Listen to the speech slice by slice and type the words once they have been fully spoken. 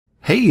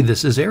Hey,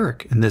 this is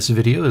Eric, and this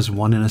video is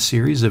one in a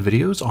series of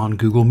videos on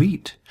Google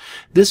Meet.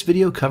 This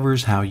video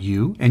covers how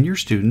you and your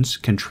students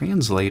can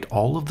translate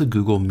all of the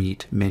Google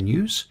Meet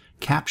menus,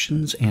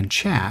 captions, and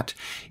chat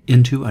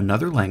into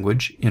another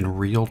language in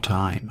real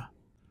time.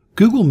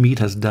 Google Meet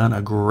has done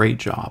a great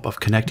job of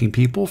connecting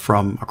people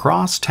from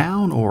across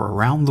town or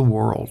around the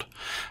world.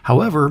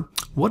 However,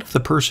 what if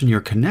the person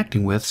you're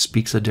connecting with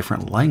speaks a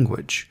different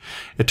language?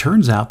 It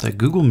turns out that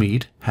Google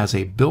Meet has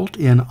a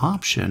built-in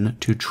option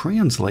to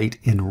translate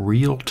in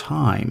real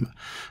time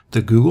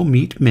the Google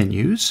Meet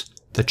menus,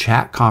 the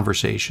chat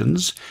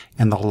conversations,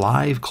 and the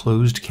live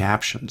closed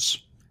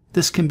captions.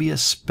 This can be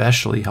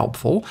especially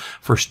helpful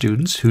for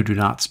students who do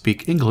not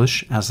speak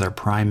English as their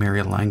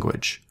primary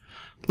language.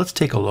 Let's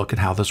take a look at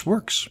how this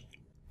works.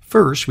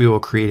 First, we will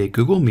create a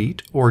Google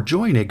Meet or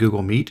join a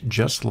Google Meet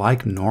just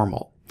like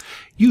normal.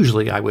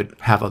 Usually I would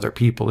have other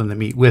people in the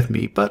Meet with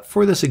me, but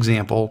for this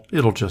example,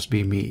 it'll just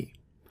be me.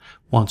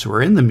 Once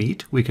we're in the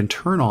Meet, we can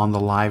turn on the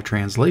live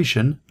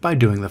translation by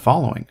doing the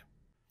following.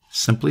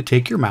 Simply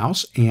take your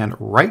mouse and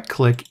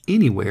right-click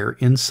anywhere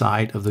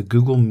inside of the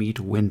Google Meet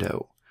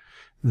window.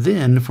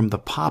 Then, from the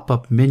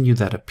pop-up menu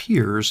that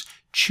appears,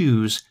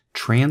 choose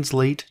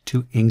Translate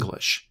to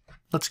English.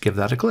 Let's give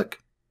that a click.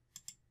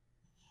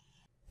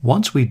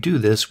 Once we do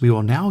this, we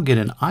will now get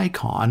an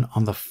icon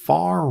on the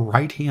far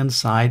right-hand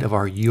side of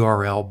our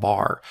URL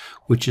bar,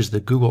 which is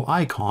the Google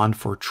icon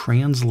for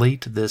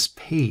Translate This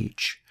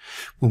Page.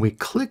 When we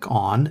click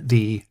on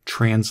the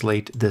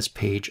Translate This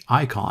Page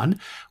icon,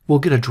 we'll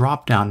get a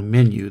drop-down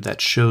menu that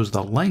shows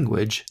the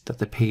language that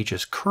the page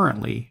is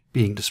currently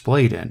being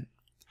displayed in.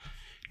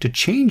 To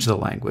change the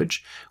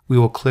language, we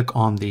will click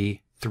on the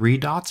three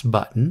dots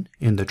button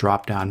in the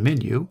drop-down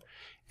menu,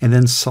 and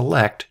then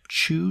select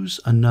Choose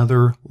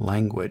Another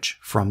Language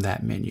from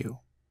that menu.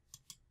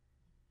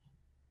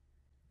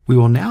 We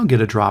will now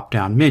get a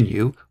drop-down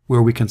menu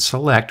where we can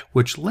select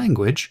which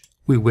language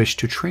we wish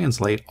to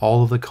translate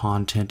all of the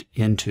content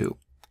into.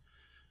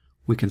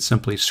 We can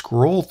simply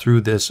scroll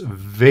through this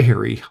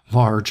very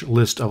large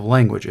list of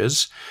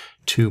languages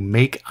to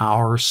make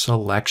our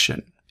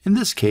selection. In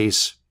this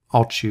case,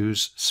 I'll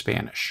choose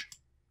Spanish.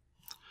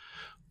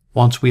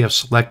 Once we have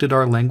selected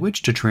our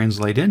language to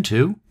translate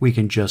into, we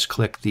can just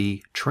click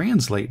the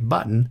Translate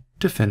button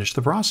to finish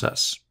the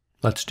process.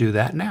 Let's do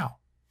that now.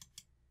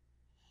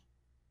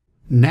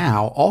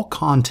 Now, all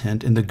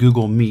content in the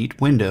Google Meet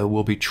window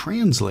will be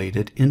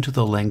translated into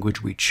the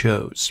language we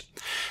chose.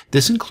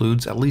 This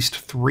includes at least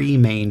three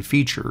main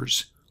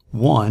features,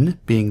 one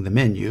being the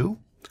menu,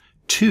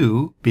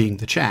 two being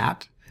the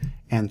chat,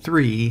 and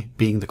three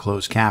being the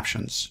closed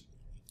captions.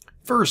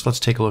 First, let's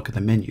take a look at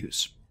the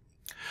menus.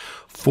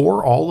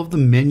 For all of the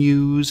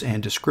menus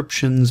and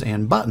descriptions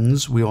and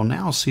buttons, we will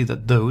now see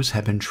that those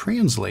have been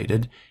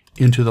translated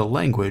into the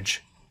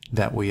language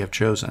that we have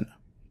chosen.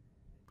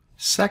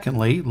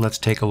 Secondly, let's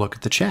take a look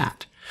at the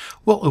chat.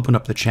 We'll open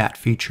up the chat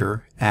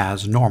feature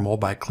as normal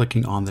by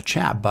clicking on the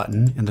chat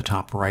button in the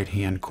top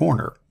right-hand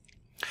corner.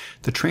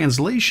 The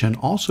translation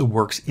also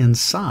works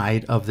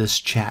inside of this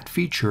chat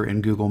feature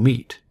in Google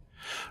Meet.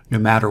 No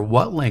matter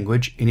what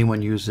language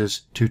anyone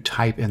uses to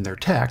type in their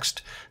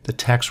text, the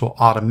text will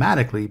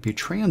automatically be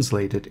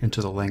translated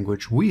into the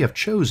language we have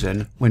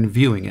chosen when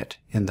viewing it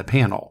in the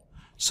panel,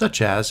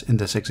 such as in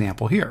this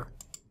example here.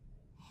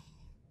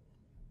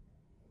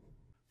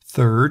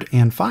 Third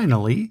and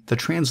finally, the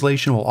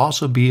translation will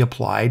also be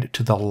applied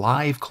to the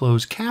live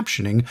closed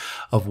captioning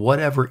of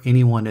whatever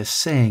anyone is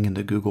saying in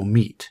the Google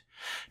Meet.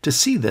 To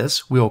see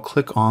this, we'll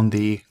click on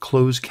the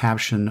Closed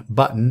Caption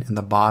button in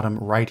the bottom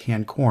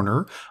right-hand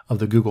corner of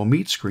the Google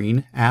Meet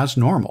screen as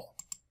normal.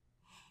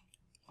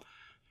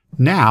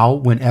 Now,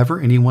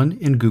 whenever anyone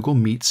in Google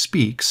Meet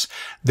speaks,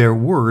 their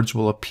words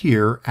will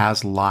appear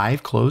as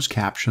live closed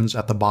captions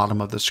at the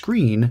bottom of the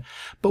screen,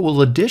 but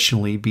will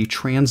additionally be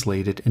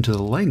translated into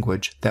the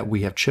language that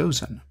we have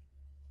chosen.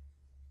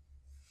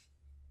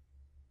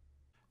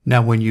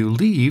 Now, when you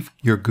leave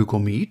your Google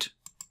Meet,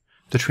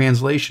 the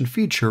translation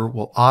feature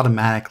will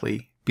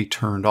automatically be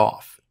turned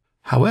off.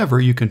 However,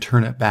 you can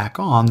turn it back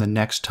on the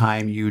next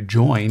time you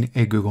join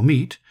a Google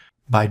Meet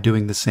by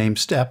doing the same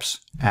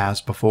steps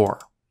as before.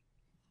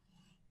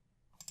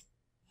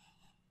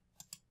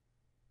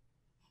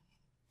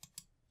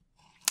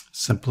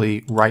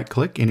 Simply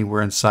right-click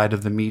anywhere inside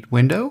of the Meet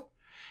window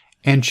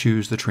and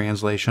choose the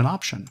translation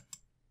option.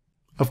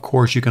 Of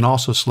course, you can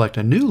also select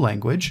a new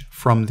language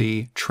from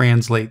the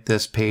Translate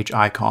This Page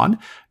icon,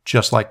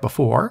 just like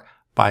before,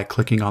 by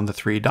clicking on the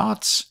three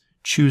dots,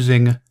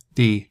 choosing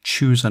the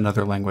Choose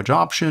Another Language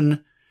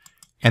option,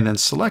 and then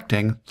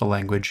selecting the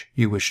language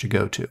you wish to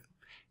go to.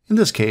 In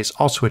this case,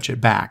 I'll switch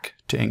it back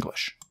to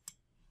English.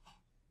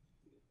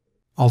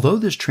 Although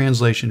this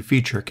translation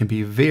feature can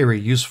be very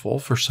useful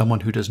for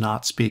someone who does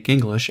not speak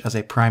English as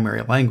a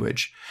primary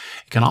language,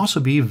 it can also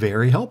be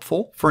very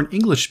helpful for an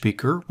English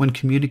speaker when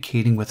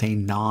communicating with a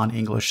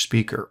non-English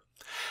speaker.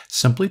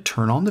 Simply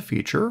turn on the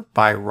feature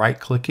by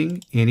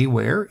right-clicking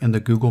anywhere in the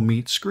Google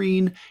Meet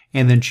screen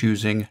and then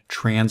choosing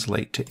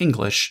Translate to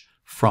English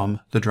from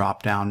the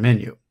drop-down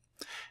menu.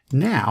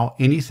 Now,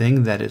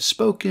 anything that is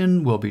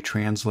spoken will be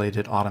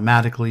translated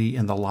automatically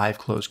in the live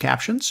closed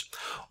captions,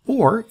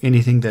 or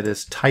anything that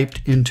is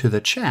typed into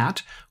the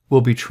chat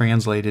will be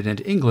translated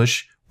into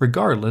English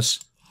regardless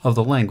of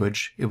the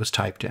language it was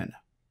typed in.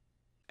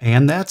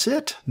 And that's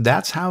it.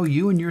 That's how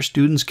you and your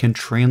students can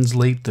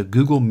translate the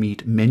Google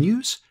Meet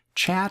menus,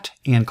 chat,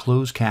 and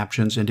closed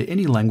captions into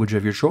any language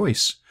of your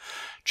choice.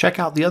 Check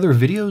out the other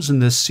videos in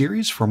this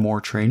series for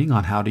more training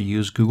on how to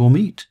use Google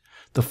Meet.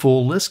 The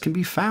full list can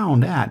be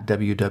found at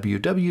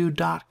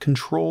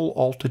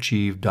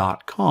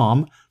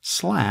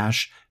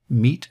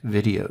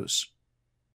www.controlaltachieve.com/meetvideos.